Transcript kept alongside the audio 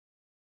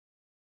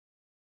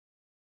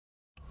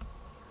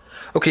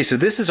Okay, so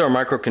this is our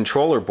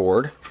microcontroller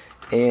board,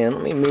 and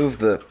let me move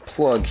the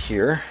plug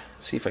here,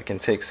 see if I can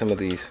take some of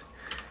these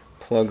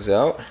plugs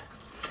out.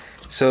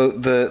 So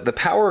the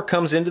power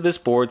comes into this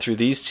board through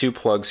these two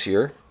plugs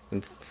here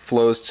and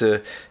flows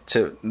to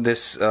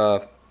this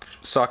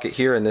socket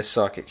here and this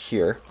socket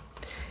here.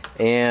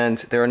 And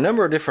there are a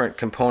number of different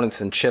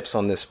components and chips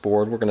on this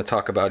board. We're going to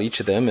talk about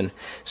each of them and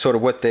sort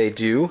of what they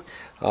do.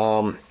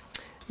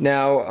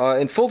 Now,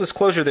 in full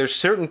disclosure, there's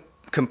certain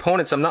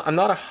components. I'm not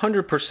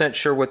 100%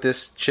 sure what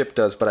this chip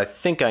does, but I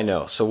think I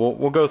know. So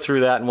we'll go through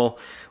that and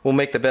we'll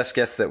make the best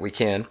guess that we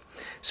can.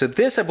 So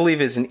this, I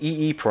believe, is an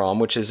EEPROM,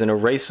 which is an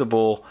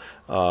erasable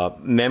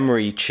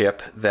memory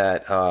chip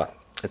that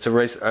it's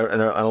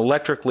an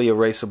electrically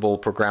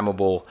erasable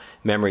programmable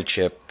memory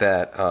chip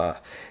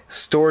that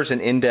stores an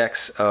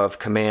index of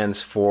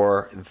commands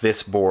for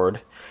this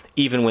board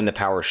even when the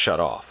power is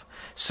shut off.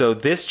 So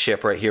this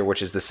chip right here,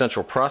 which is the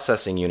central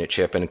processing unit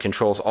chip and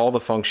controls all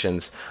the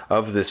functions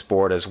of this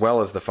board as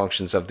well as the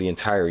functions of the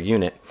entire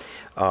unit,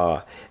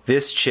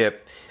 this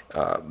chip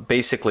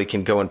basically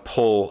can go and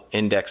pull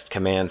indexed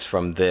commands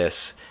from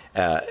this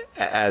so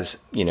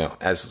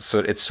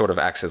it sort of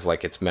acts as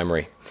like its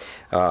memory.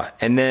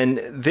 And then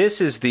this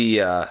is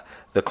the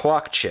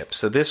clock chip.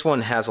 So this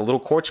one has a little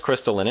quartz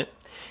crystal in it.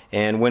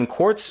 And when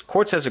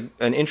quartz has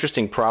an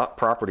interesting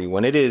property.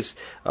 When it is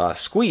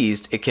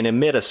squeezed, it can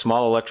emit a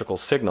small electrical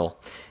signal,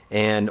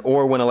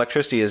 or when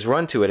electricity is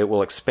run to it, it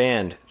will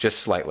expand just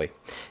slightly.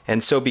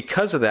 And so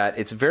because of that,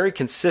 it's very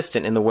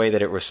consistent in the way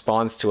that it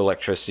responds to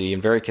electricity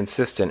and very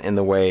consistent in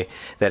the way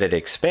that it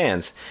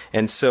expands.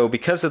 And so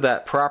because of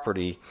that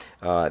property,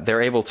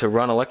 they're able to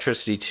run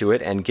electricity to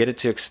it and get it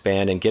to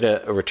expand and get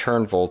a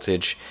return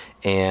voltage,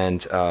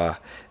 and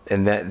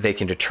that they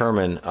can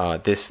determine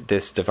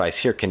this device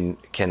here can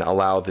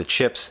allow the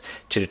chips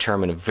to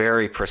determine a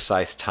very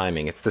precise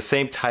timing. It's the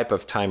same type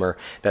of timer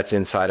that's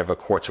inside of a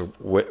quartz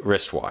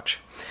wristwatch.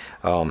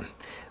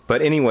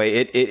 But anyway,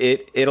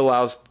 it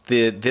allows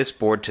this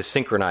board to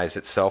synchronize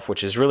itself,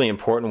 which is really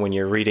important when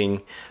you're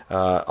reading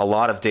a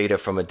lot of data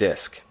from a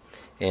disk,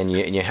 and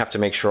you have to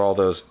make sure all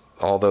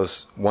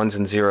those ones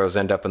and zeros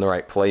end up in the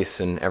right place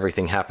and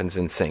everything happens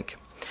in sync.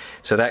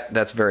 So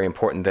that's very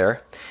important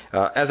there.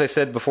 As I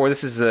said before,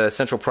 this is the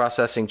central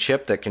processing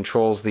chip that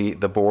controls the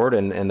board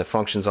and the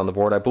functions on the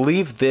board. I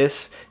believe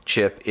this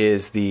chip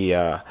is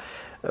the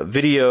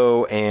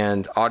video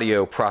and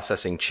audio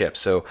processing chip.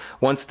 So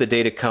once the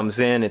data comes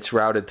in, it's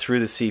routed through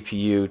the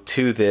CPU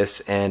to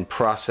this and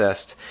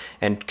processed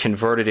and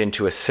converted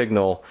into a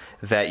signal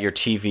that your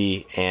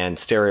TV and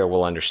stereo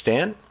will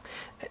understand.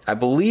 I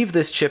believe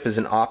this chip is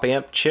an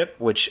op-amp chip,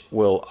 which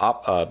will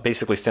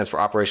basically stands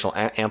for operational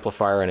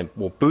amplifier, and it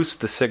will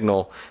boost the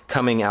signal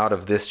coming out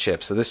of this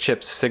chip. So this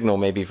chip's signal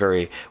may be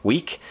very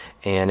weak,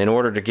 and in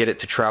order to get it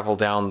to travel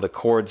down the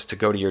cords to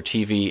go to your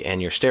TV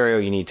and your stereo,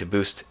 you need to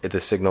boost the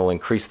signal,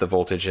 increase the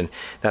voltage, and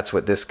that's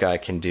what this guy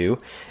can do.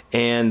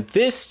 And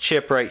this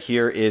chip right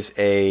here is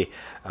a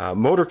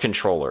motor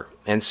controller.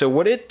 And so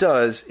what it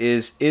does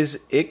is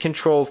it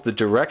controls the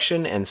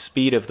direction and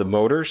speed of the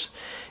motors,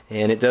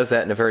 and it does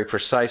that in a very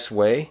precise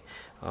way.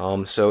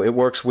 So it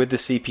works with the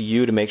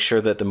CPU to make sure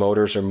that the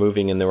motors are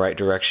moving in the right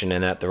direction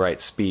and at the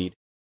right speed.